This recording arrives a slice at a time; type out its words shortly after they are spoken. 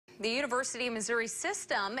The University of Missouri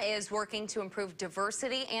system is working to improve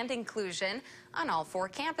diversity and inclusion on all 4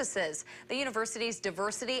 campuses. The university's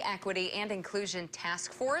Diversity, Equity, and Inclusion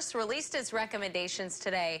Task Force released its recommendations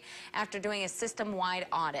today after doing a system-wide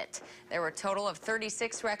audit. There were a total of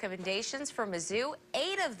 36 recommendations for Mizzou.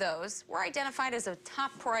 8 of those were identified as a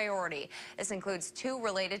top priority. This includes 2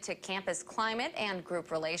 related to campus climate and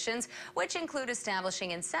group relations, which include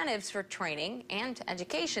establishing incentives for training and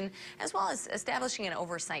education, as well as establishing an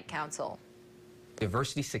oversight council.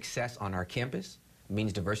 Diversity success on our campus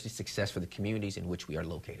means diversity success for the communities in which we are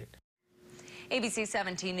located. ABC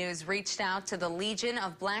 17 News reached out to the Legion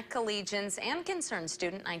of Black Collegians and Concerned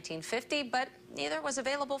Student 1950, but neither was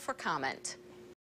available for comment.